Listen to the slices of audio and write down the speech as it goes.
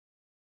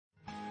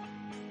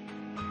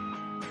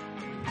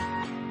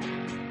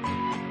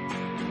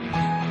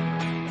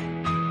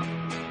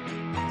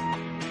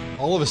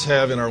All of us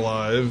have in our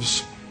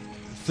lives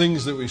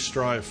things that we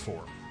strive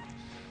for.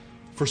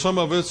 For some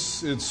of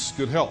us, it's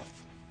good health.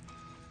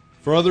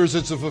 For others,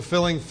 it's a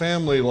fulfilling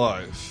family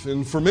life.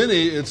 And for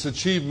many, it's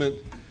achievement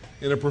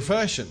in a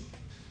profession.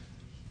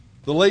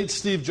 The late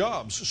Steve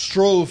Jobs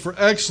strove for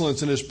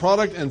excellence in his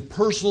product and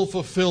personal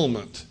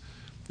fulfillment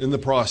in the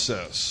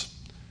process.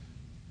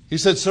 He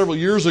said several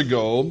years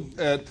ago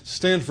at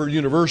Stanford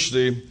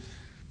University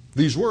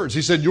these words.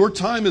 He said, "Your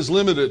time is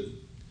limited,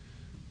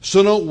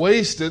 so don't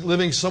waste it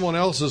living someone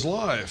else's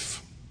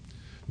life.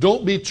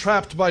 Don't be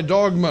trapped by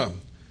dogma,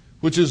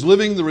 which is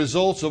living the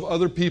results of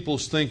other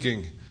people's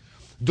thinking.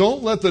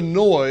 Don't let the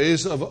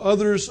noise of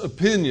others'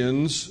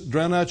 opinions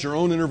drown out your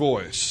own inner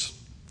voice.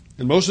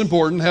 And most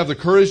important, have the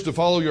courage to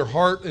follow your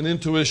heart and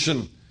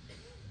intuition.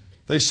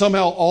 They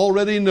somehow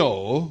already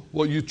know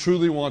what you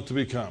truly want to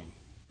become.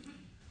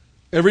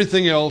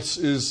 Everything else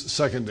is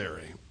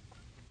secondary."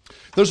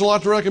 There's a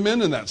lot to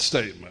recommend in that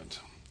statement.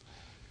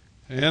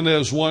 And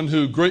as one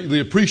who greatly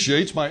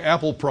appreciates my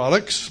Apple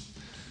products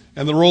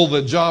and the role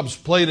that Jobs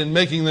played in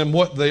making them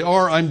what they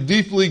are, I'm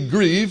deeply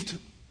grieved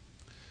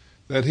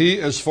that he,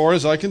 as far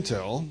as I can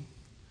tell,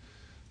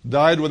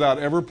 died without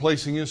ever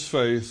placing his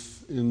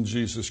faith in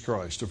Jesus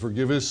Christ to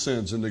forgive his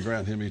sins and to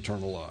grant him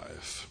eternal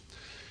life.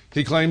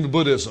 He claimed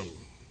Buddhism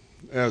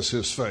as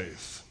his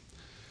faith.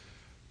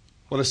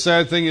 What a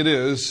sad thing it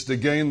is to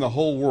gain the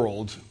whole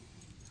world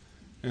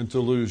and to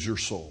lose your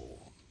soul.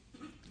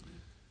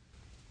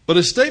 But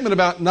a statement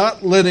about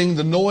not letting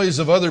the noise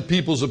of other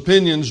people's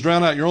opinions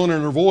drown out your own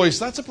inner voice,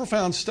 that's a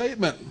profound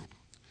statement.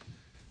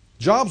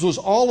 Jobs was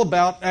all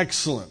about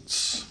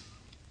excellence.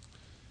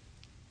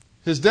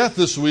 His death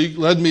this week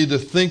led me to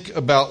think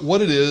about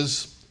what it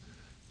is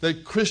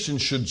that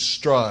Christians should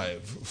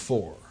strive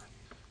for.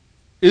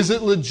 Is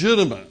it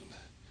legitimate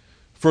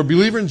for a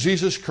believer in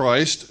Jesus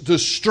Christ to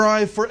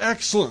strive for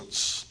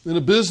excellence in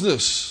a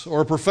business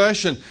or a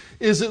profession?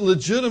 Is it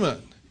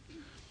legitimate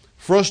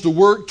for us to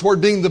work toward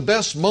being the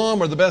best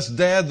mom or the best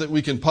dad that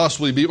we can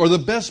possibly be, or the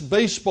best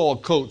baseball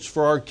coach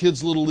for our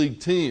kids' little league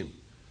team?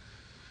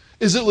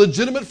 Is it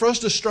legitimate for us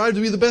to strive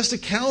to be the best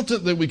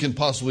accountant that we can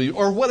possibly be,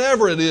 or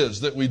whatever it is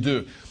that we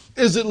do?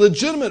 Is it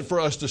legitimate for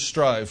us to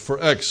strive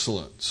for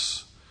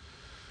excellence?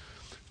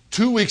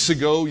 2 weeks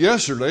ago,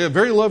 yesterday, a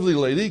very lovely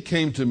lady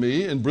came to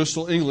me in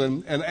Bristol,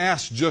 England, and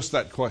asked just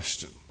that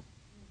question.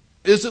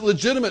 Is it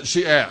legitimate,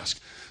 she asked,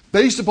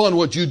 based upon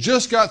what you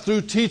just got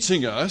through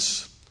teaching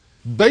us,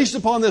 based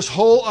upon this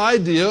whole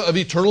idea of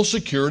eternal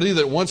security,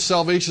 that once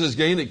salvation is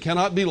gained, it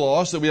cannot be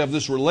lost, that we have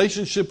this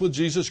relationship with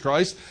Jesus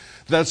Christ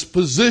that's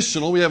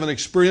positional. We have an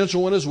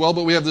experiential one as well,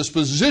 but we have this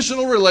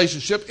positional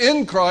relationship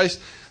in Christ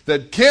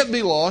that can't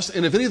be lost,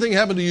 and if anything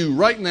happened to you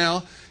right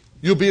now,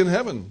 you'll be in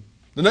heaven.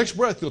 The next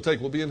breath you'll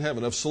take will be in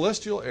heaven, of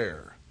celestial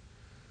air.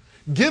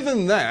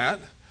 Given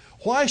that,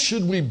 why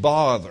should we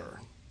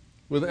bother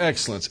with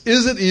excellence?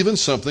 Is it even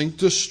something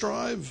to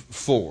strive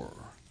for?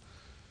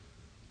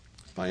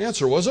 My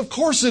answer was, of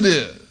course it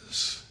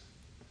is.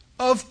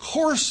 Of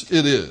course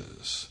it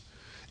is.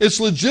 It's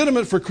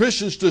legitimate for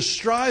Christians to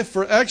strive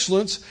for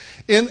excellence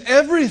in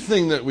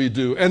everything that we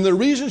do. And the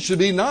reason should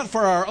be not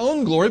for our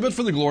own glory, but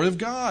for the glory of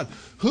God.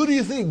 Who do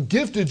you think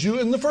gifted you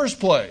in the first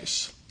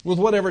place with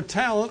whatever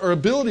talent or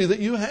ability that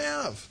you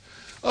have?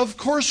 Of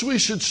course we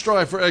should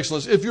strive for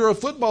excellence. If you're a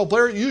football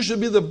player, you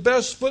should be the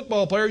best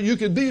football player you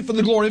can be for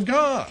the glory of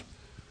God.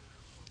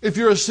 If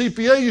you're a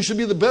CPA, you should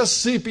be the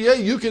best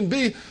CPA you can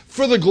be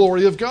for the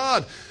glory of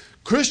God.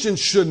 Christians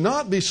should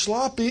not be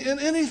sloppy in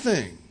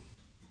anything.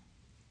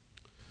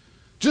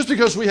 Just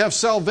because we have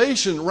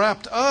salvation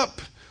wrapped up,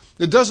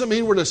 it doesn't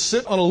mean we're to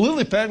sit on a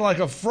lily pad like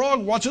a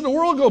frog watching the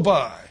world go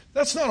by.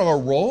 That's not our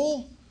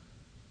role.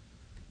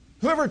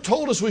 Whoever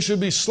told us we should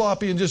be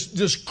sloppy and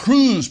just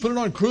cruise, put it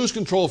on cruise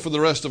control for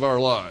the rest of our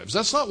lives?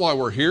 That's not why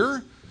we're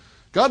here.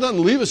 God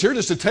doesn't leave us here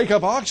just to take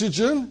up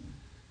oxygen.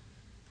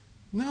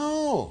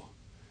 No.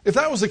 If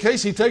that was the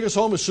case, He'd take us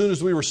home as soon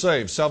as we were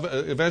saved.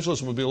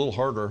 Evangelism would be a little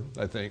harder,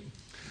 I think.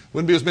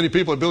 Wouldn't be as many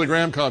people at Billy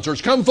Graham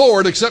concerts. Come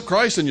forward, accept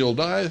Christ, and you'll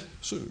die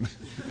soon.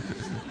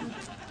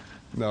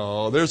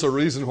 No, there's a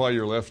reason why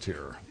you're left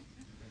here.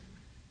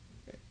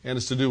 And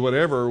it's to do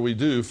whatever we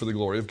do for the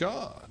glory of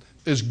God,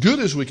 as good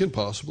as we can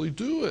possibly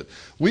do it.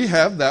 We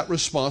have that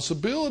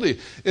responsibility.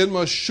 It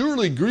must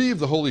surely grieve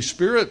the Holy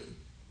Spirit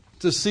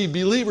to see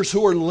believers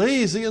who are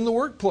lazy in the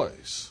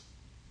workplace.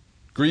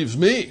 Grieves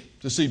me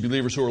to see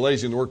believers who are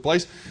lazy in the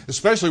workplace,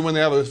 especially when they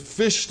have a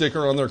fish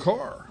sticker on their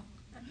car.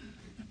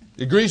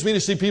 It grieves me to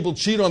see people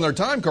cheat on their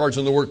time cards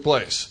in the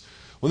workplace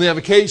when they have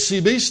a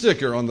KCB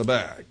sticker on the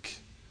back.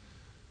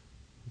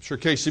 I'm sure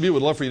KCB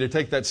would love for you to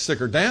take that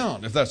sticker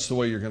down if that's the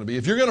way you're going to be.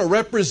 If you're going to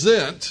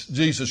represent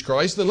Jesus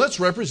Christ, then let's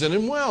represent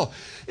Him well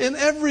in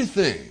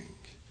everything.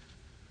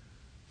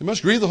 It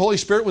must grieve the Holy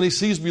Spirit when He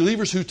sees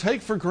believers who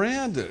take for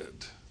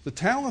granted the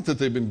talent that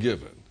they've been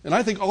given. And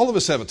I think all of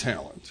us have a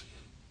talent.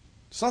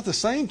 It's not the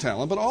same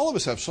talent, but all of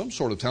us have some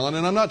sort of talent.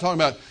 And I'm not talking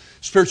about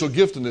spiritual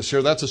giftedness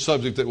here. That's a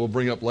subject that we'll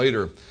bring up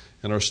later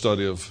in our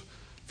study of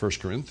 1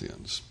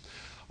 Corinthians.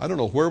 I don't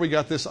know where we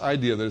got this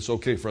idea that it's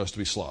okay for us to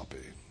be sloppy.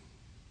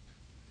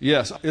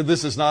 Yes,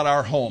 this is not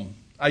our home.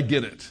 I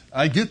get it.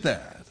 I get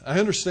that. I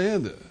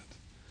understand it.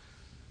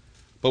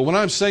 But when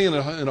I'm staying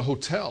in a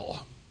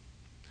hotel,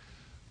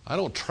 I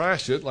don't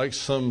trash it like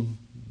some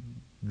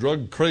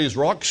drug-crazed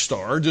rock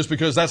star just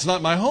because that's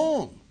not my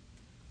home.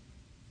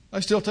 I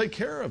still take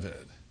care of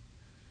it.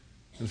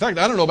 In fact,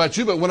 I don't know about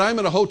you, but when I'm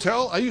in a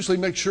hotel, I usually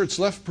make sure it's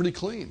left pretty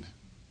clean.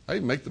 I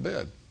even make the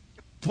bed.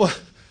 But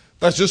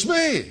that's just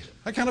me.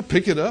 I kind of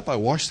pick it up. I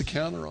wash the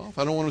counter off.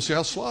 I don't want to see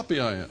how sloppy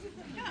I am.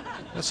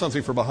 That's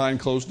something for behind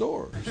closed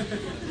doors.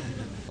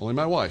 Only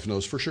my wife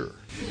knows for sure.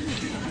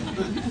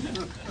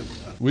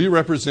 We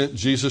represent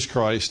Jesus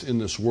Christ in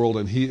this world,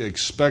 and He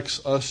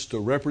expects us to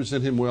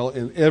represent Him well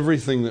in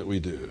everything that we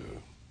do.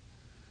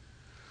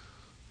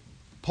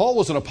 Paul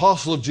was an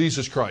apostle of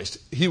Jesus Christ.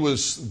 He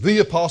was the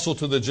apostle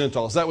to the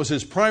Gentiles. That was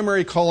his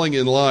primary calling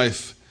in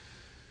life.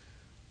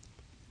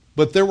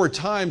 But there were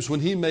times when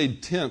he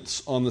made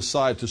tents on the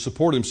side to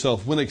support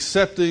himself, when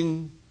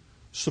accepting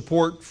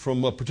support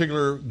from a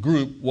particular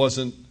group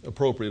wasn't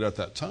appropriate at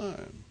that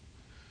time.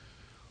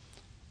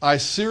 I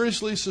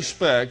seriously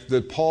suspect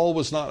that Paul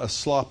was not a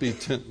sloppy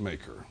tent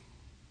maker.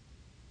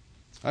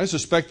 I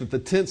suspect that the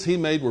tents he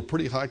made were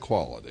pretty high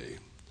quality.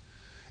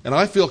 And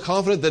I feel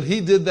confident that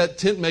he did that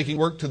tent making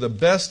work to the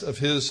best of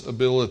his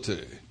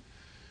ability.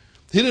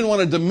 He didn't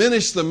want to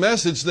diminish the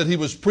message that he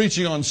was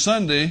preaching on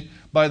Sunday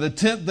by the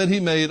tent that he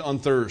made on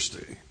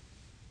Thursday.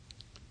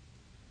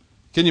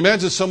 Can you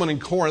imagine someone in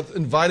Corinth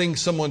inviting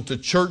someone to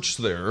church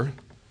there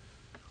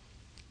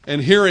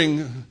and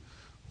hearing,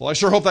 well, I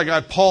sure hope that guy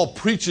Paul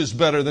preaches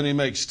better than he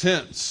makes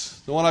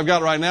tents. The one I've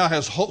got right now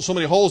has so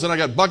many holes and I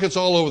got buckets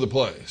all over the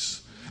place.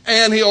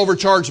 And he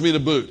overcharged me to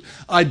boot.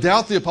 I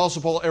doubt the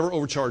Apostle Paul ever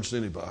overcharged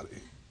anybody.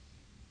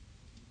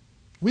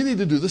 We need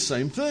to do the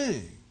same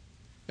thing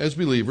as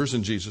believers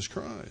in Jesus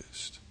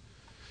Christ.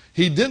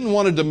 He didn't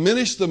want to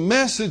diminish the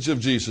message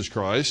of Jesus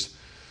Christ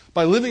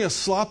by living a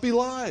sloppy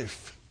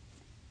life.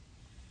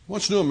 I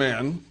once knew a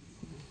man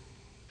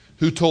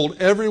who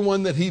told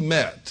everyone that he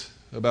met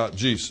about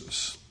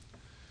Jesus,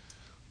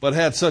 but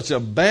had such a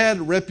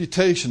bad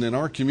reputation in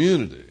our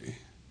community,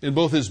 in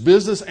both his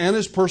business and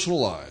his personal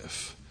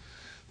life,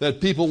 that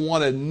people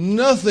wanted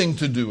nothing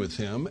to do with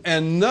him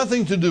and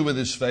nothing to do with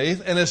his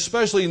faith and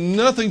especially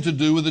nothing to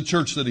do with the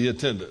church that he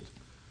attended,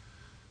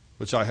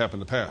 which I happen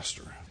to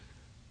pastor.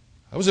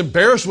 I was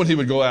embarrassed when he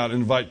would go out and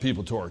invite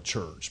people to our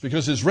church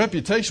because his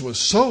reputation was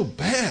so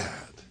bad.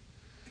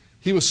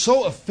 He was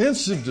so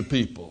offensive to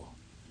people,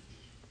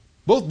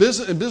 both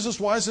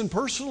business-wise and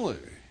personally.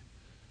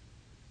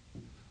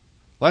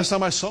 Last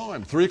time I saw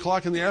him, 3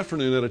 o'clock in the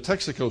afternoon at a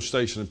Texaco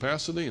station in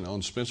Pasadena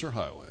on Spencer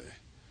Highway.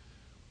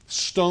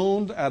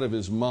 Stoned out of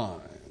his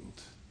mind,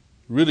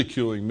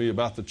 ridiculing me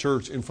about the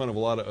church in front of a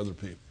lot of other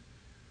people.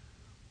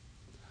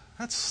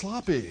 That's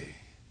sloppy.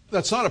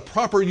 That's not a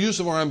proper use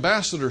of our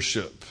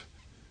ambassadorship.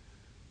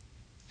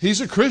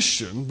 He's a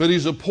Christian, but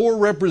he's a poor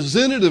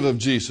representative of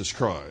Jesus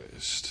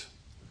Christ.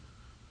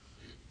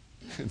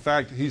 In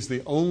fact, he's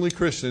the only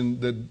Christian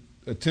that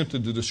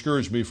attempted to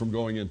discourage me from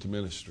going into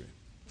ministry.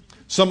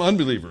 Some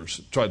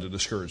unbelievers tried to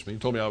discourage me,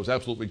 told me I was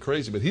absolutely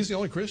crazy, but he's the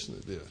only Christian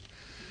that did.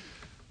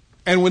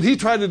 And when he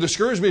tried to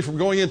discourage me from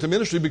going into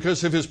ministry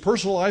because of his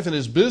personal life and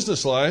his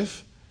business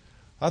life,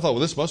 I thought,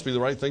 well, this must be the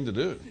right thing to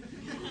do.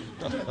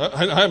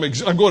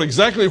 I'm going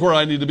exactly where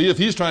I need to be if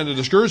he's trying to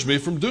discourage me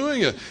from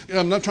doing it.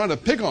 I'm not trying to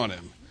pick on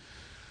him.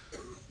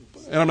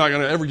 And I'm not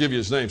going to ever give you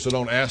his name, so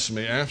don't ask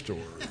me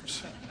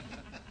afterwards.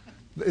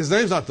 His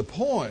name's not the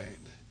point.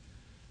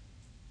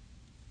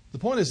 The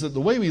point is that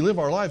the way we live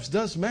our lives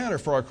does matter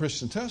for our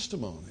Christian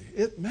testimony.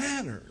 It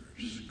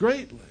matters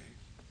greatly.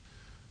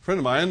 A friend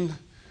of mine,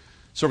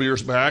 several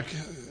years back,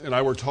 and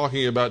I were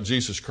talking about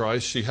Jesus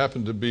Christ. She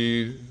happened to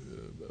be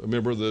a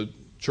member of the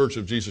Church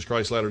of Jesus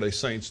Christ Latter-day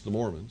Saints, the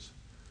Mormons.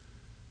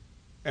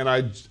 And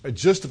I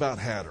just about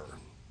had her.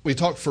 We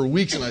talked for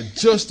weeks, and I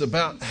just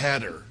about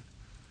had her.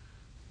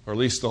 Or at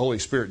least the Holy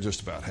Spirit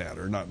just about had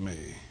her, not me.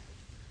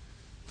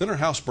 Then her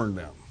house burned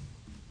down.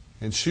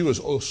 And she was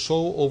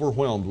so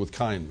overwhelmed with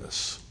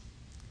kindness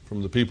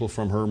from the people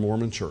from her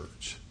Mormon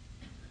church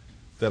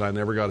that I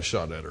never got a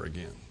shot at her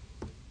again.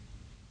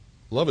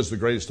 Love is the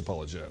greatest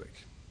apologetic.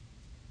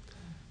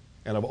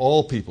 And of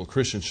all people,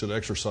 Christians should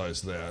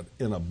exercise that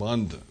in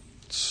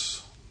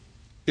abundance.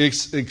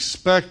 It's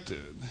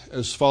expected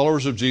as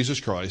followers of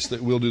Jesus Christ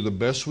that we'll do the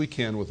best we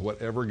can with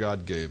whatever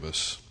God gave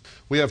us.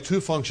 We have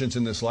 2 functions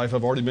in this life.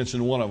 I've already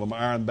mentioned one of them,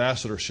 our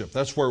ambassadorship.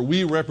 That's where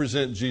we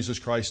represent Jesus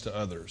Christ to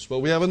others. But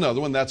we have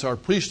another one, that's our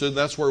priesthood.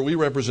 That's where we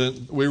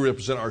represent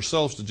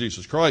ourselves to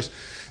Jesus Christ.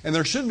 And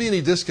there shouldn't be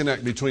any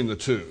disconnect between the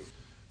two.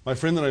 My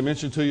friend that I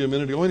mentioned to you a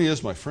minute ago, and he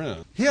is my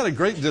friend, he had a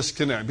great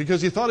disconnect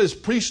because he thought his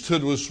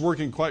priesthood was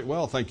working quite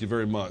well, thank you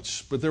very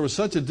much. But there was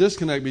such a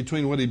disconnect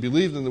between what he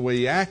believed and the way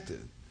he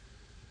acted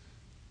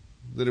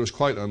that it was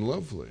quite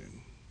unlovely.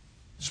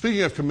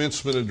 Speaking of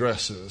commencement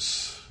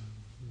addresses,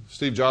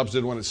 Steve Jobs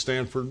did one at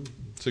Stanford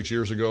 6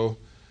 years ago.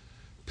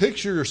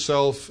 Picture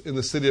yourself in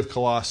the city of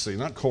Colossae,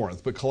 not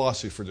Corinth, but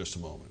Colossae for just a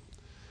moment.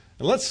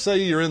 And let's say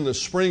you're in the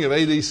spring of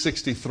AD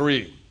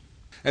 63.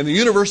 And the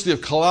University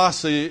of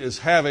Colossae is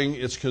having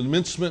its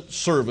commencement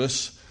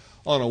service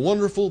on a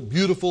wonderful,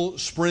 beautiful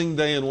spring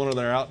day in one of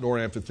their outdoor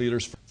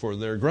amphitheaters for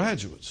their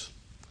graduates.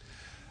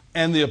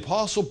 And the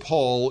Apostle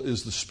Paul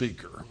is the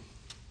speaker.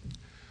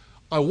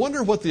 I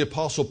wonder what the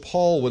Apostle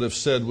Paul would have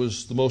said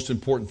was the most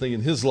important thing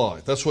in his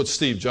life. That's what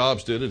Steve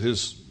Jobs did at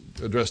his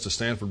address to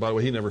Stanford. By the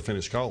way, he never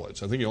finished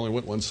college. I think he only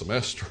went one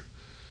semester.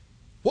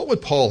 What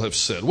would Paul have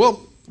said?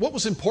 Well, what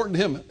was important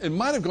to him? It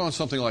might have gone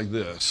something like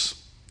this.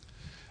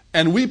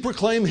 And we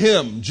proclaim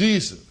him,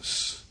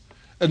 Jesus,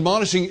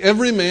 admonishing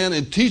every man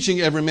and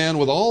teaching every man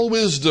with all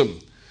wisdom,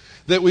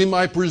 that we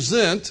might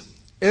present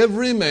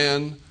every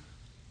man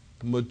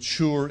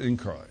mature in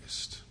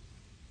Christ.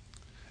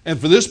 And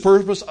for this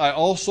purpose I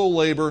also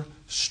labor,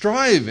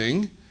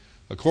 striving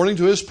according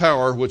to his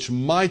power, which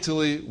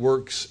mightily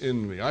works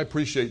in me. I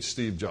appreciate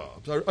Steve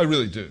Jobs. I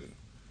really do.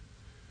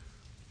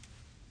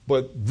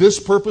 But this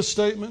purpose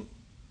statement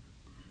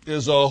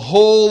is a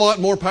whole lot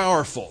more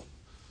powerful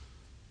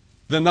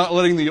than not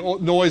letting the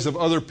noise of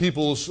other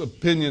people's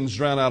opinions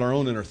drown out our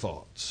own inner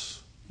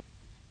thoughts.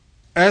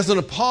 As an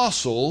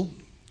apostle,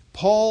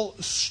 Paul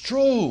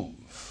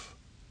strove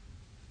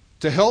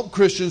to help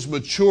Christians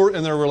mature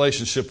in their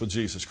relationship with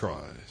Jesus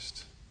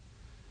Christ.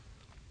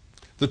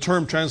 The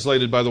term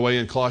translated, by the way,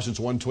 in Colossians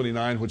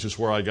 1:29, which is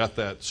where I got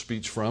that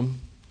speech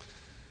from,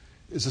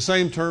 is the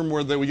same term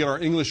that we get our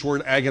English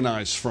word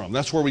agonize from.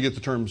 That's where we get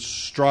the term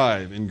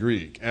strive in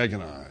Greek,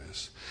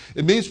 agonize.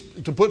 It means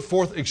to put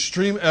forth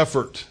extreme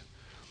effort,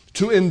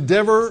 to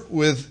endeavor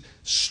with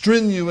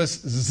strenuous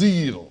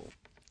zeal,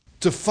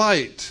 to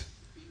fight,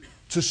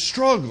 to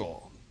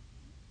struggle.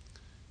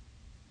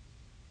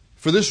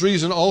 For this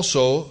reason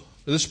also,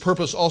 this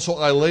purpose also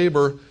I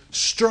labor,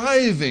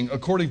 striving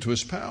according to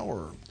his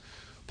power.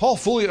 Paul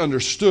fully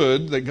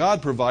understood that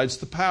God provides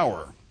the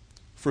power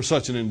for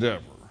such an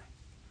endeavor.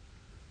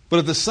 But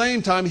at the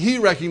same time, he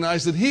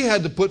recognized that he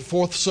had to put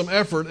forth some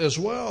effort as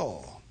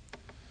well.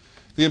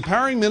 The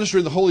empowering ministry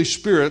of the Holy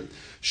Spirit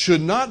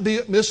should not be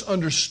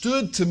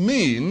misunderstood to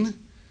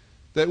mean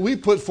that we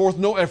put forth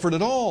no effort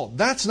at all.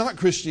 That's not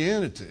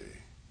Christianity.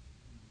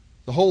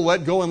 The whole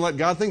let go and let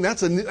God thing,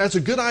 that's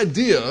a good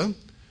idea,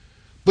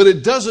 but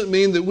it doesn't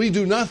mean that we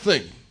do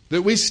nothing,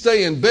 that we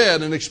stay in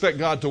bed and expect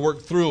God to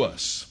work through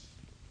us.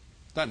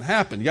 It doesn't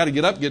happen. You got to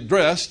get up, get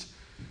dressed,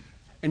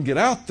 and get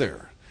out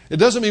there. It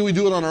doesn't mean we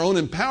do it on our own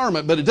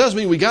empowerment, but it does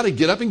mean we got to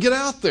get up and get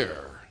out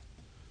there.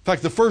 In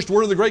fact, the first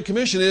word of the Great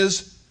Commission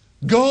is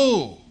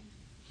go.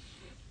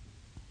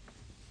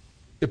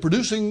 In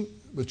producing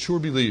mature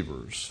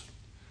believers,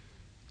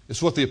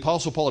 it's what the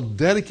Apostle Paul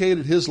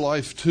dedicated his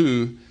life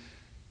to,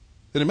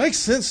 that it makes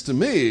sense to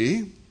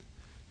me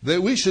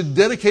that we should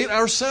dedicate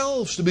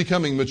ourselves to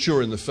becoming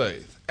mature in the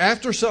faith.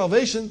 After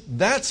salvation,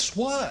 that's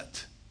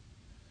what.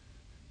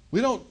 We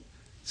don't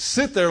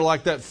sit there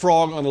like that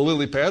frog on a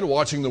lily pad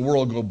watching the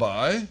world go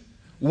by,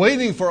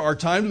 waiting for our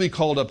time to be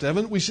called up to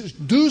heaven. We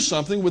should do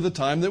something with the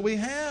time that we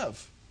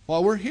have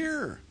while we're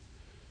here.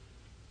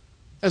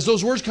 As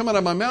those words come out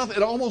of my mouth,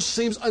 it almost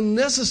seems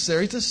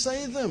unnecessary to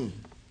say them.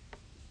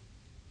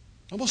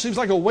 Almost seems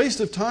like a waste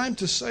of time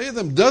to say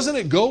them. Doesn't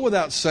it go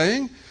without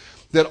saying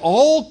that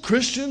all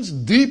Christians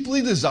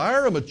deeply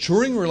desire a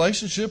maturing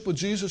relationship with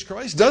Jesus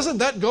Christ? Doesn't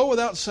that go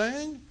without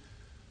saying?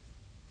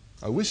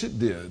 I wish it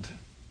did,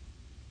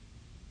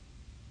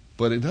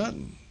 but it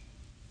doesn't.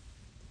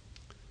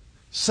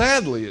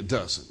 Sadly, it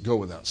doesn't go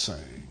without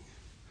saying.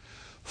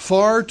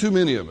 Far too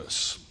many of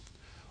us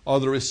are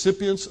the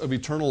recipients of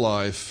eternal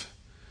life,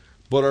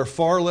 but are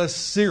far less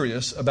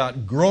serious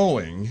about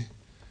growing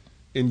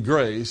in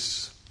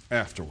grace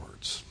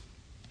afterwards.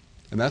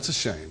 And that's a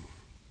shame.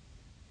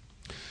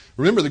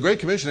 Remember, the Great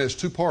Commission has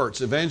two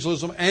parts,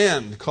 evangelism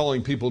and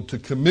calling people to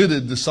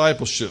committed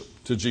discipleship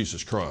to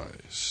Jesus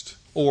Christ.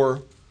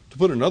 Or, to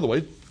put it another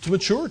way, to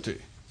maturity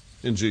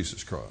in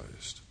Jesus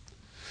Christ.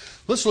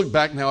 Let's look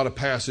back now at a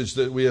passage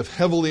that we have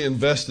heavily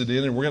invested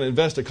in, and we're going to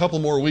invest a couple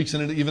more weeks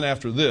in it even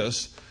after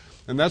this.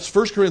 And that's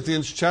 1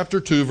 Corinthians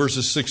chapter 2,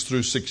 verses 6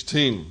 through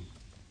 16.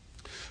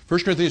 1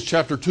 Corinthians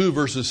chapter 2,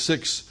 verses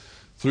 6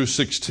 through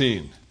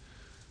 16.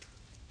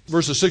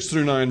 Verses 6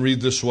 through 9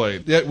 read this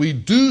way. Yet we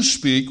do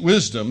speak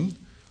wisdom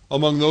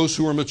among those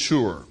who are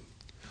mature.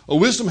 A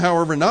wisdom,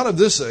 however, not of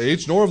this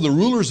age, nor of the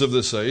rulers of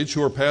this age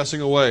who are passing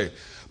away.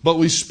 But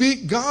we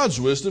speak God's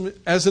wisdom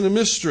as in a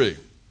mystery,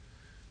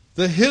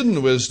 the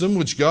hidden wisdom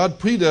which God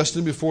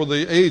predestined before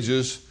the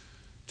ages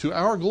to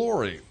our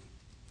glory.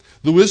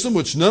 The wisdom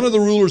which none of the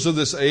rulers of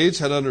this age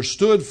had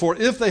understood, for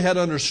if they had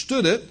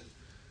understood it,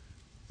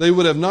 they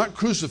would have not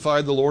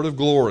crucified the Lord of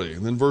glory.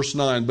 And then verse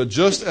 9, but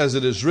just as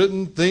it is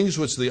written, things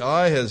which the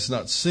eye has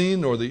not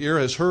seen nor the ear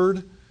has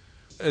heard,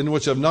 and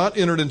which have not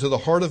entered into the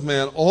heart of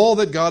man, all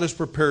that God has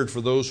prepared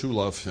for those who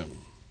love him.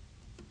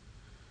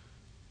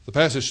 The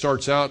passage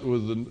starts out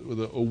with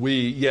a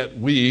we, yet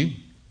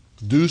we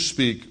do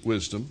speak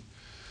wisdom.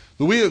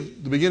 The we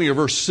at the beginning of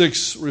verse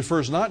 6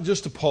 refers not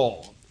just to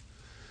Paul,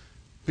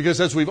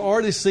 Because as we've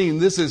already seen,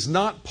 this is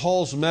not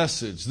Paul's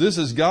message. This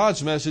is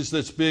God's message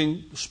that's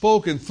being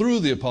spoken through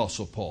the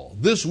Apostle Paul.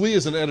 This we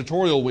is an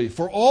editorial we,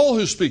 for all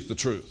who speak the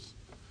truth.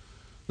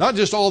 Not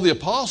just all the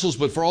apostles,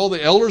 but for all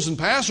the elders and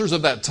pastors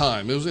of that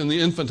time. It was in the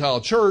infantile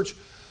church,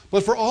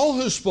 but for all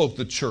who spoke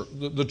the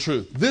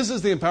truth. This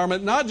is the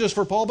empowerment, not just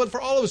for Paul, but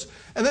for all of us.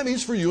 And that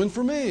means for you and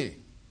for me.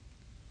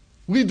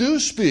 We do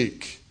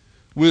speak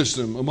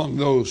wisdom among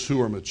those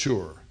who are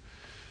mature.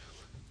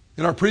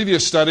 In our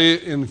previous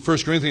study in 1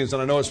 Corinthians,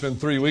 and I know it's been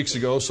 3 weeks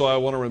ago, so I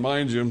want to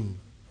remind you,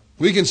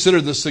 we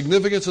considered the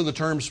significance of the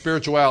term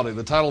spirituality.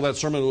 The title of that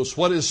sermon was,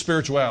 What is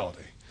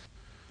Spirituality?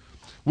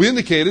 We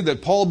indicated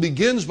that Paul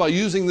begins by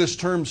using this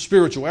term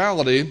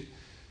spirituality,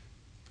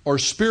 or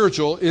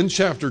spiritual, in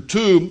chapter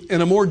 2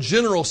 in a more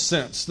general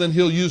sense than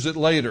he'll use it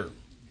later.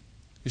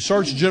 He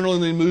starts general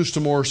and then moves to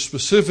more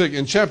specific.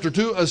 In chapter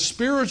 2, a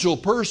spiritual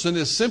person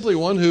is simply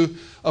one who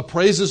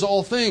appraises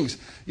all things,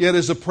 yet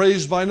is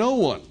appraised by no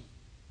one.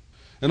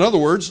 In other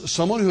words,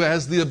 someone who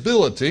has the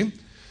ability,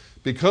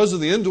 because of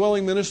the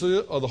indwelling ministry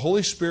of the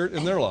Holy Spirit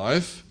in their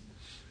life,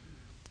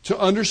 to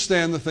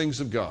understand the things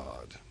of God.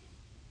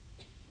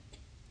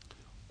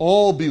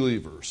 All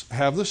believers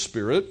have the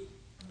Spirit,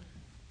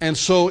 and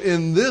so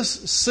in this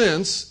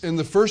sense, in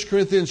the 1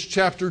 Corinthians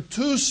chapter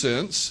 2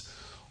 sense,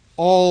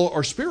 all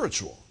are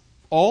spiritual.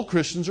 All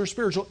Christians are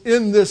spiritual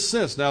in this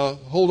sense. Now,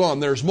 hold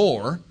on, there's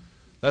more.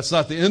 That's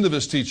not the end of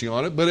his teaching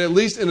on it, but at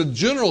least in a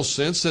general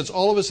sense, since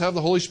all of us have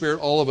the Holy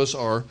Spirit, all of us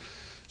are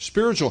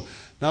spiritual.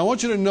 Now, I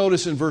want you to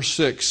notice in verse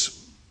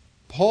 6,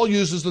 Paul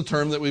uses the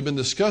term that we've been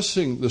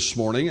discussing this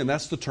morning, and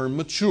that's the term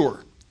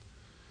mature.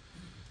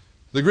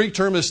 The Greek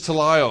term is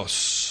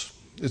teleos.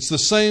 It's the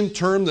same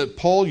term that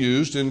Paul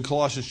used in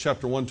Colossians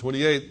chapter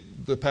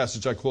 1:28, the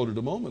passage I quoted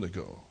a moment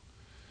ago.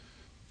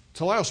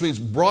 Teleos means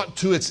brought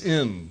to its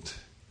end,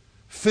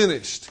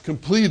 finished,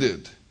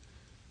 completed,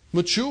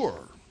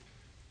 mature.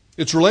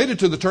 It's related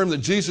to the term that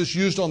Jesus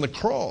used on the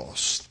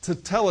cross,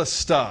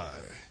 tetelestai,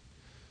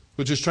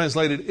 which is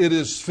translated, it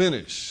is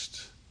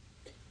finished,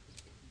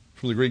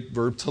 from the Greek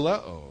verb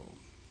teleo.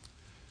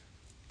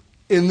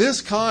 In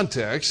this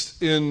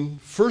context, in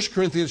 1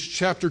 Corinthians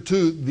chapter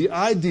 2, the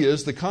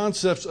ideas, the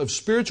concepts of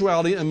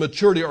spirituality and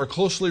maturity are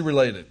closely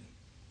related.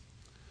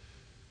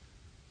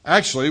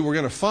 Actually, we're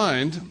going to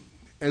find,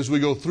 as we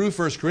go through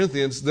 1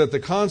 Corinthians, that the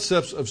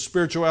concepts of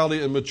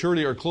spirituality and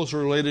maturity are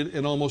closely related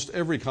in almost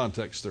every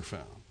context they're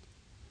found.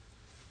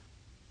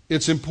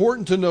 It's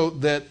important to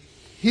note that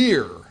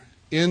here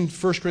in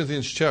 1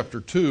 Corinthians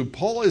chapter 2,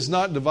 Paul is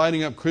not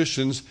dividing up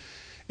Christians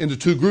into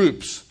two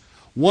groups.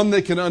 One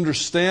that can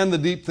understand the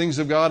deep things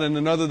of God and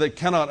another that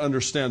cannot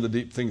understand the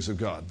deep things of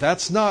God.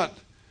 That's not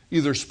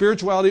either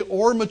spirituality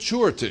or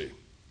maturity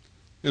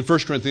in 1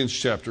 Corinthians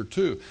chapter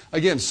 2.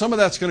 Again, some of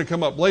that's going to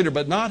come up later,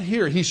 but not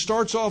here. He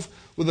starts off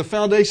with the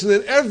foundation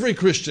that every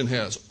Christian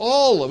has.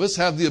 All of us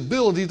have the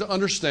ability to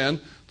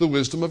understand the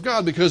wisdom of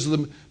God because of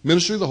the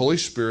ministry of the Holy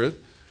Spirit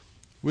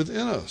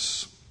within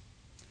us.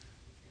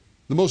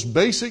 The most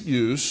basic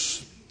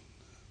use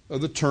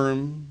of the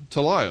term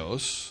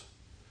teleos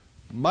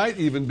might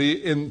even be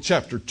in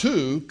chapter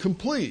 2,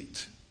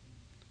 complete.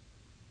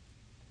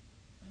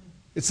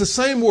 It's the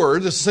same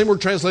word. It's the same word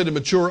translated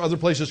mature, other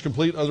places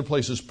complete, other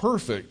places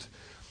perfect.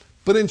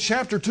 But in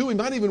chapter 2, we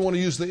might even want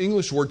to use the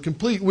English word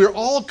complete. We're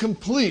all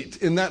complete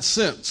in that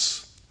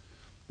sense.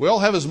 We all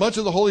have as much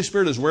of the Holy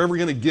Spirit as we're ever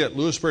going to get.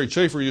 Louis Sperry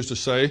Chafer used to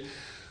say,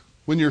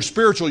 when you're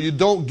spiritual, you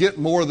don't get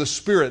more of the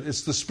Spirit.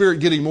 It's the Spirit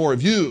getting more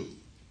of you.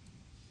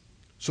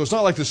 So it's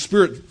not like the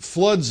Spirit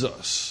floods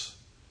us.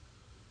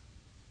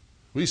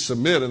 We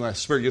submit and the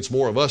Spirit gets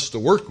more of us to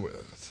work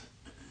with.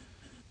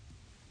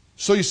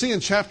 So you see in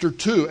chapter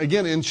 2,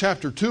 again in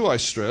chapter 2 I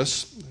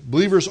stress,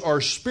 believers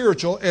are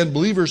spiritual and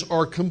believers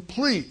are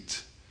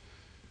complete.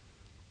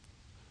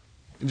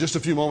 In just a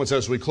few moments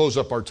as we close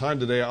up our time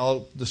today,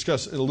 I'll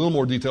discuss in a little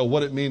more detail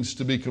what it means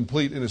to be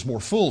complete in its more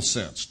full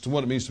sense, to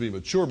what it means to be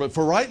mature. But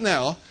for right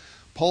now,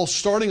 Paul's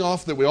starting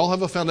off that we all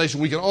have a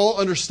foundation. We can all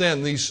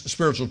understand these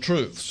spiritual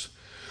truths.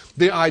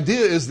 The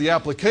idea is, the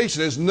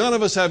application is, none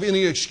of us have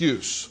any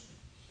excuse.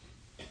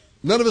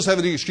 None of us have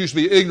any excuse to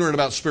be ignorant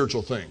about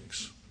spiritual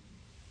things.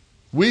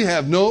 We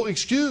have no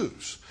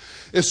excuse.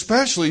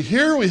 Especially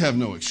here we have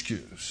no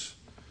excuse.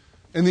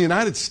 In the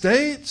United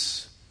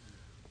States,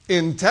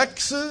 in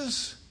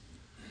Texas,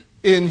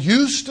 in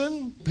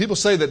Houston, people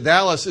say that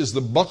Dallas is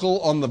the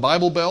buckle on the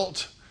Bible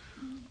Belt.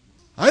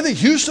 I think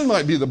Houston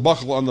might be the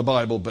buckle on the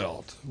Bible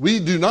Belt. We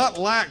do not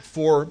lack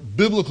for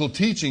biblical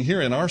teaching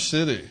here in our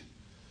city.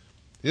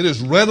 It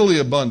is readily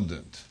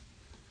abundant.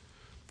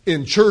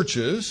 In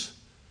churches,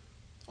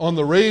 on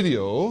the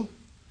radio,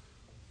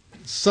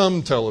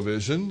 some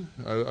television,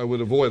 I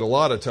would avoid a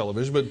lot of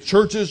television, but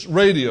churches,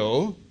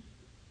 radio,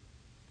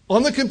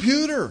 on the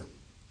computer.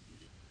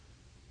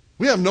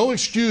 We have no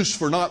excuse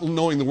for not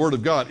knowing the Word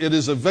of God. It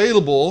is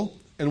available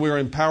and we are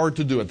empowered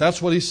to do it.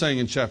 That's what he's saying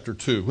in chapter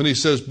 2 when he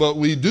says, but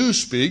we do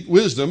speak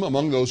wisdom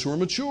among those who are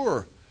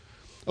mature.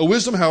 A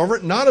wisdom, however,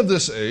 not of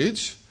this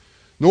age,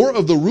 nor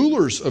of the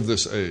rulers of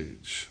this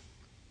age.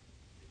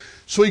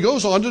 So he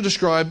goes on to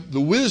describe the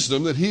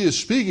wisdom that he is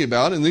speaking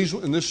about in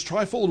this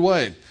trifold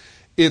way.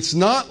 It's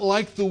not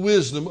like the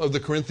wisdom of the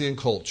Corinthian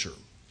culture.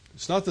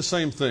 It's not the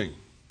same thing.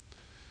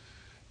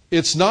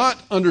 It's not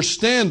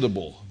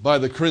understandable by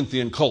the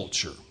Corinthian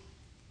culture.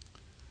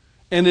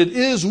 And it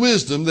is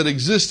wisdom that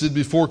existed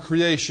before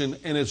creation,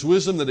 and it's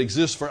wisdom that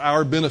exists for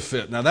our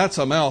benefit. Now that's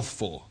a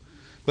mouthful,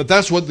 but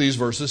that's what these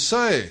verses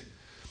say.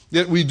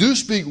 Yet we do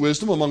speak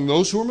wisdom among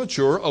those who are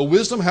mature, a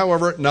wisdom,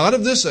 however, not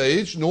of this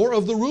age, nor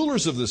of the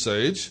rulers of this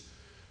age,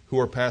 who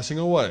are passing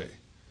away.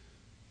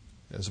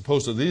 As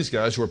opposed to these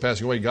guys who are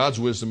passing away, God's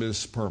wisdom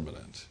is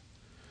permanent.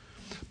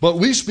 But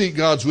we speak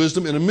God's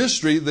wisdom in a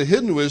mystery, the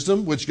hidden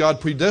wisdom which God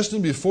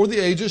predestined before the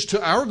ages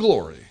to our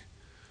glory.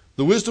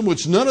 The wisdom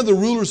which none of the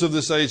rulers of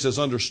this age has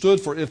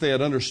understood, for if they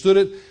had understood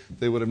it,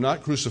 they would have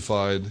not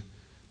crucified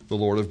the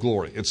Lord of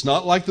glory. It's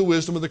not like the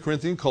wisdom of the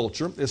Corinthian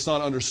culture. It's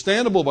not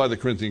understandable by the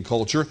Corinthian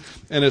culture.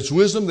 And it's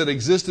wisdom that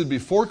existed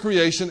before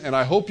creation, and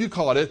I hope you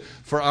caught it,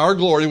 for our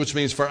glory, which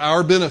means for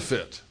our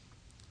benefit.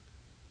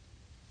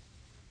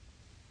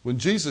 When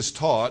Jesus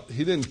taught,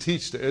 he didn't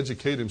teach to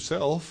educate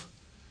himself.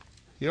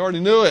 He already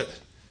knew it.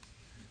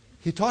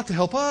 He taught to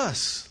help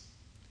us.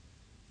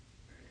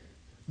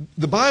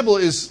 The Bible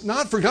is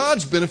not for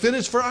God's benefit,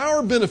 it's for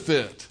our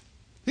benefit.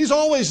 He's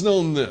always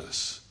known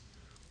this.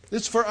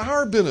 It's for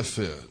our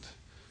benefit.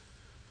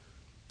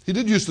 He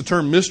did use the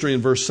term mystery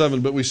in verse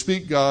 7, but we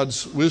speak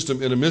God's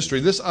wisdom in a mystery.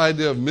 This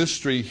idea of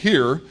mystery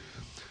here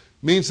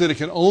means that it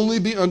can only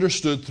be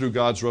understood through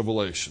God's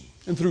revelation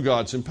and through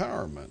God's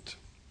empowerment.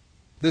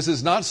 This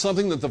is not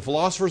something that the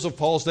philosophers of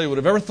Paul's day would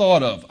have ever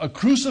thought of. A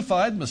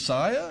crucified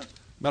Messiah?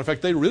 Matter of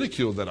fact, they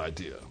ridiculed that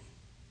idea.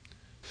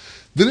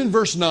 Then in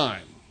verse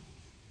 9,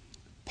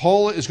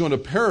 Paul is going to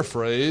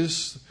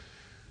paraphrase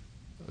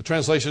a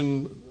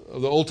translation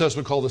of the Old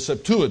Testament called the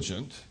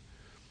Septuagint,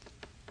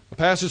 a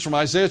passage from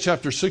Isaiah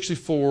chapter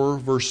 64,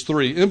 verse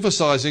 3,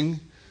 emphasizing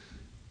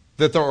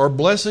that there are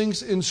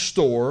blessings in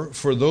store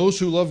for those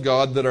who love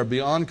God that are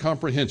beyond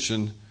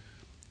comprehension,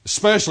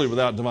 especially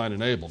without divine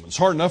enablement. It's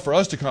hard enough for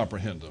us to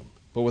comprehend them,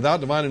 but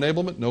without divine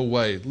enablement, no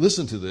way.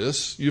 Listen to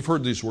this. You've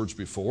heard these words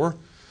before.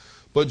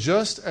 But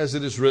just as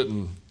it is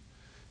written,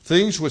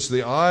 things which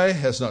the eye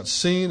has not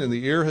seen and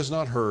the ear has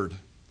not heard,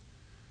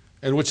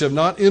 and which have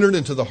not entered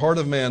into the heart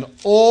of man,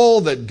 all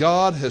that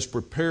God has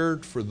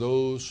prepared for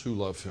those who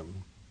love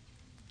him.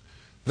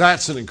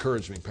 That's an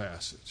encouraging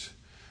passage.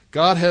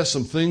 God has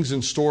some things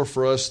in store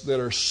for us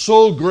that are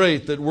so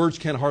great that words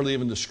can't hardly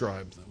even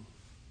describe them.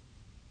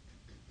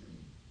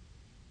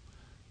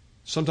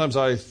 Sometimes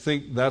I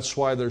think that's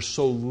why there's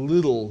so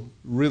little,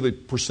 really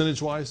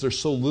percentage-wise, there's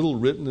so little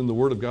written in the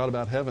Word of God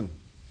about heaven.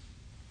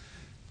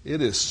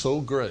 It is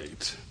so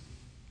great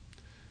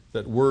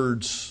that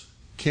words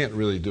can't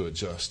really do it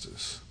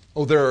justice.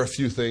 Oh, there are a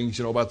few things,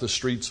 about the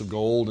streets of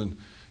gold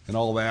and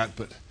all that,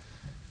 but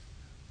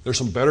there's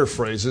some better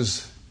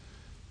phrases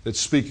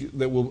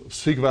that will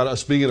speak about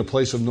us being in a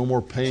place of no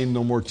more pain,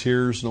 no more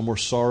tears, no more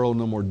sorrow,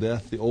 no more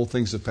death. The old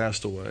things have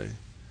passed away.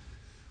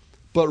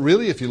 But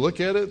really, if you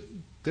look at it,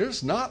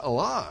 there's not a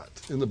lot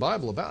in the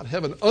Bible about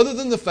heaven other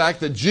than the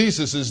fact that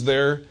Jesus is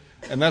there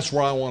and that's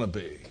where I want to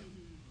be.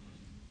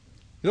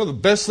 The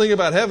best thing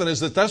about heaven is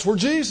that that's where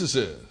Jesus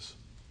is.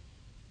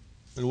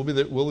 And we'll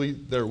be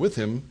there with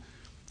him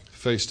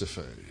face to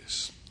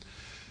face.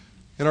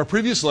 In our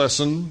previous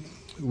lesson,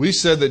 we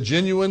said that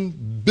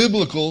genuine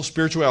biblical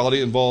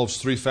spirituality involves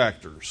three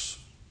factors.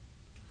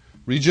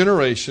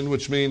 Regeneration,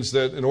 which means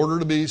that in order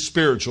to be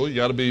spiritual, you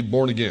got to be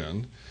born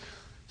again.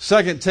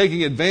 Second,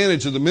 taking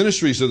advantage of the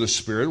ministries of the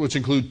Spirit, which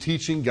include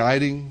teaching,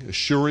 guiding,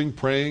 assuring,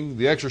 praying,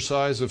 the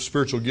exercise of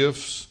spiritual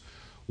gifts,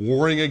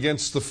 warring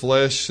against the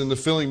flesh, and the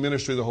filling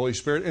ministry of the Holy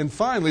Spirit. And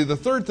finally, the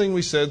third thing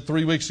we said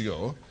 3 weeks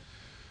ago,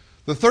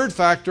 the third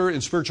factor in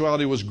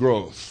spirituality was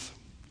growth,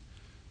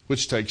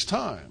 which takes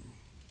time.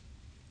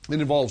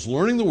 It involves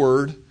learning the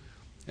Word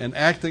and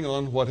acting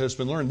on what has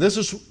been learned. This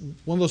is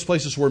one of those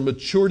places where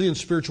maturity and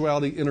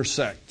spirituality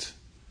intersect.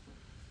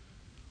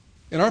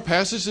 In our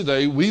passage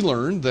today, we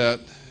learned that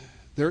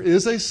there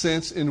is a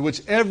sense in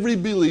which every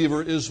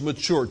believer is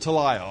mature,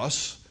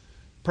 teleios.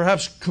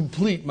 Perhaps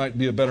complete might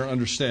be a better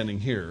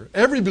understanding here.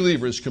 Every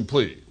believer is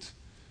complete.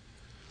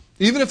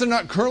 Even if they're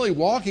not currently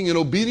walking in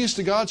obedience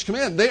to God's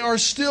command, they are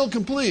still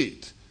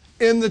complete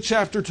in the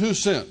chapter 2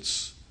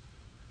 sense.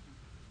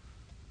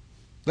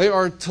 They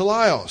are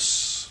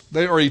teleios.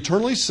 They are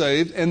eternally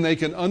saved and they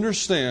can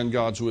understand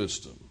God's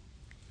wisdom.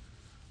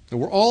 And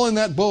we're all in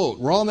that boat.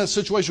 We're all in that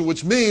situation,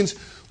 which means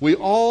we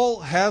all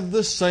have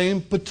the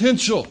same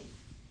potential.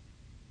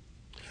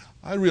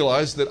 I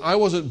realized that I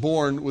wasn't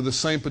born with the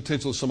same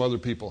potential some other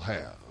people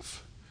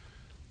have.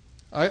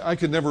 I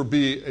could never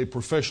be a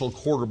professional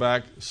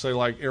quarterback, say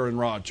like Aaron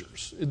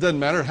Rodgers. It doesn't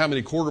matter how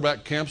many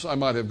quarterback camps I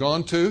might have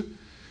gone to, no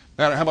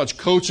matter how much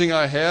coaching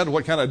I had,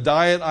 what kind of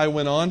diet I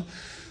went on.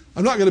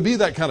 I'm not going to be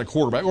that kind of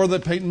quarterback, or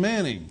that Peyton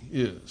Manning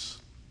is.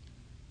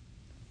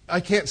 I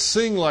can't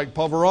sing like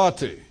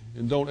Pavarotti,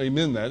 and don't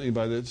amen that,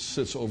 anybody that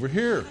sits over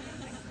here.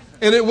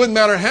 And it wouldn't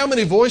matter how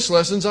many voice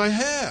lessons I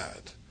had.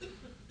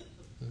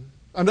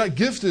 I'm not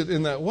gifted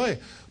in that way.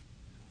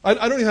 I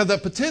don't even have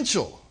that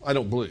potential, I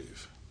don't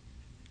believe.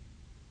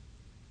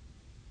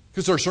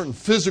 Because there are certain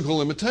physical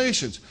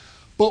limitations.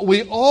 But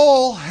we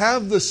all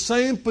have the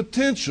same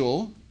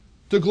potential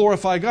to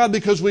glorify God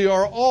because we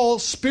are all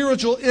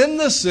spiritual in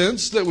the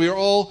sense that we are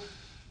all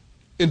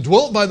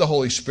indwelt by the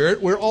Holy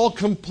Spirit. We're all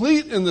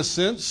complete in the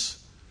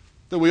sense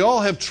that we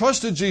all have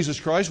trusted Jesus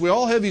Christ. We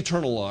all have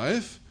eternal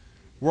life.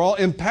 We're all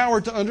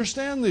empowered to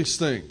understand these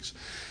things.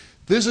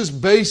 This is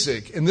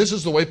basic, and this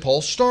is the way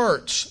Paul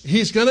starts.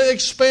 He's going to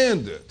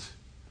expand it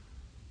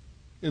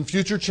in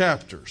future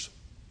chapters,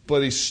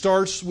 but he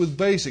starts with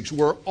basics.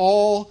 We're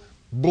all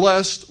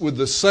blessed with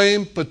the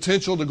same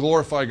potential to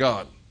glorify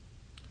God.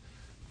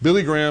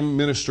 Billy Graham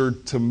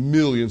ministered to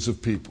millions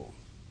of people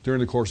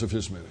during the course of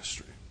his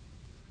ministry.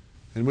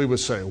 And we would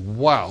say,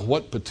 wow,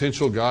 what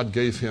potential God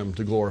gave him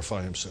to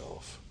glorify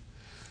himself.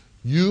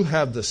 You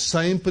have the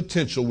same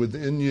potential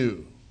within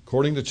you,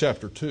 according to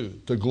chapter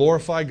 2, to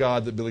glorify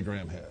God that Billy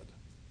Graham had.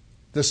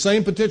 The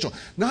same potential.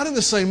 Not in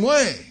the same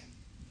way,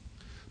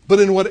 but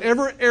in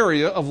whatever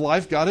area of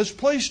life God has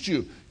placed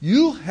you.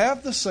 You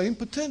have the same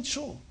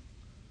potential.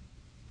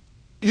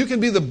 You can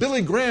be the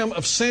Billy Graham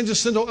of San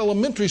Jacinto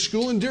Elementary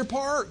School in Deer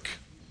Park.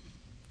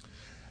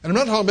 And I'm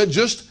not talking about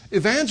just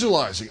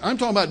evangelizing. I'm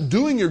talking about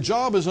doing your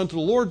job as unto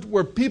the Lord,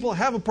 where people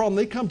have a problem,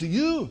 they come to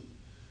you.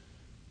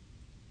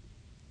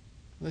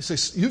 They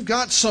say, you've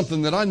got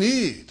something that I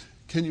need.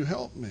 Can you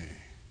help me?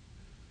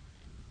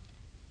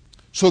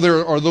 So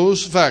there are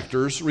those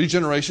factors: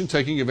 regeneration,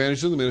 taking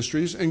advantage of the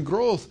ministries, and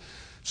growth.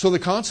 So the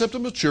concept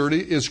of maturity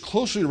is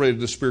closely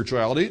related to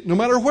spirituality, no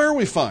matter where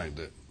we find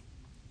it.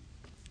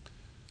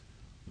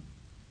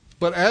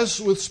 But as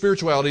with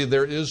spirituality,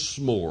 there is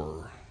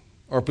more.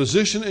 Our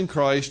position in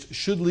Christ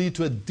should lead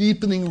to a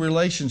deepening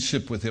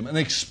relationship with Him, an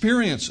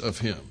experience of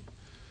Him.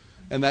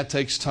 And that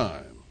takes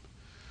time.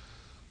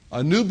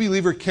 A new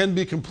believer can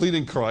be complete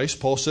in Christ.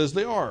 Paul says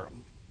they are.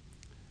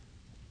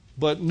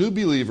 But new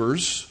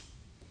believers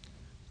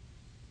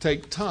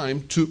take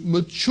time to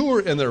mature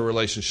in their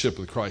relationship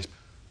with Christ.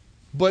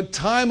 But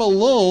time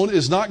alone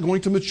is not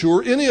going to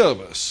mature any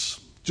of us.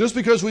 Just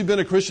because we've been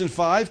a Christian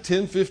 5,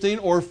 10, 15,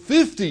 or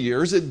 50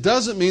 years, it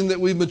doesn't mean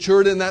that we've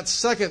matured in that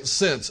second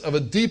sense of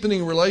a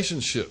deepening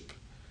relationship.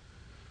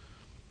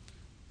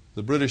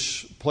 The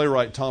British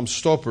playwright Tom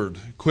Stoppard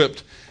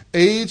quipped,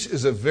 "Age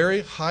is a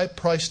very high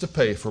price to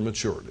pay for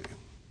maturity."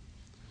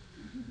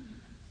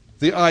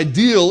 The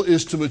ideal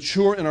is to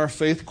mature in our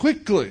faith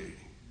quickly.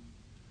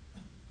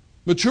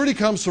 Maturity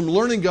comes from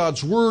learning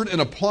God's Word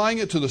and applying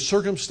it to the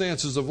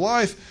circumstances of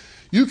life.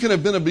 You can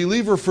have been a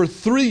believer for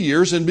 3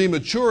 years and be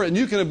mature, and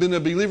you can have been a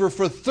believer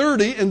for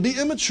 30 and be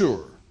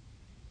immature.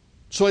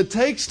 So it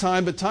takes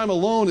time, but time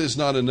alone is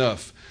not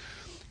enough.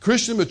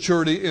 Christian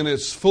maturity in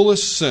its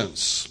fullest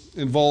sense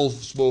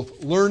involves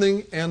both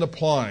learning and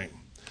applying.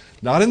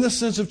 Not in the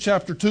sense of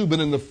chapter 2, but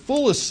in the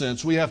fullest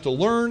sense, we have to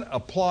learn,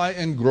 apply,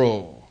 and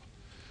grow.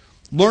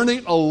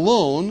 Learning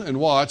alone, and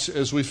watch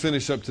as we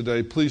finish up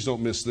today, please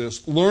don't miss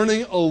this,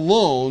 learning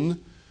alone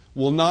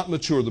will not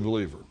mature the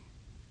believer.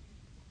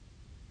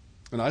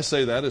 And I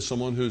say that as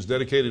someone who's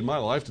dedicated my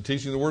life to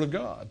teaching the Word of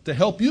God, to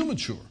help you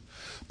mature.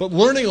 But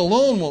learning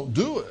alone won't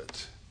do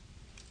it.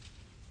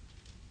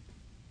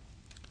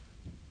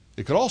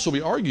 It could also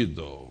be argued,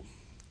 though,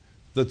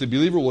 that the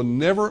believer will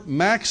never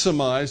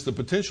maximize the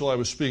potential I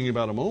was speaking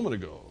about a moment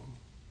ago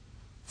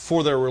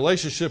for their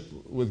relationship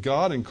with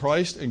God and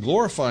Christ and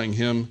glorifying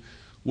Him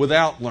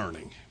without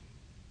learning.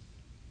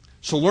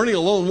 So learning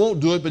alone won't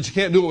do it, but you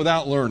can't do it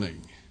without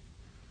learning.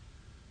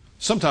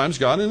 Sometimes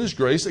God in His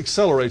grace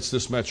accelerates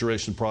this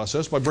maturation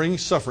process by bringing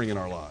suffering in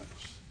our lives.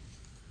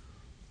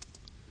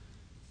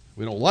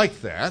 We don't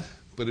like that,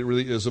 but it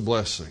really is a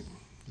blessing.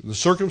 The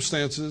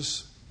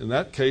circumstances in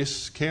that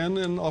case can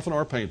and often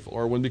are painful,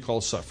 or would be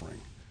called suffering.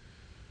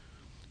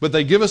 But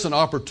they give us an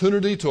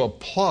opportunity to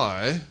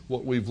apply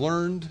what we've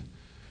learned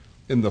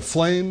in the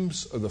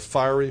flames of the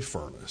fiery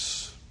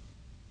furnace.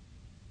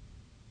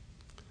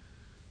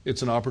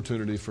 It's an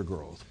opportunity for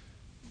growth.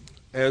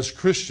 As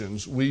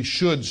Christians, we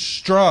should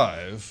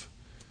strive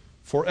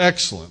for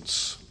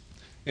excellence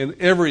in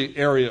every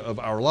area of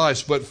our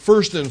lives. But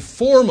first and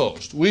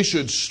foremost, we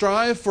should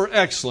strive for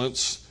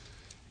excellence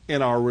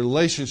in our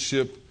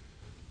relationship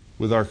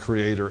with our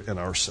Creator and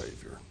our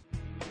Savior.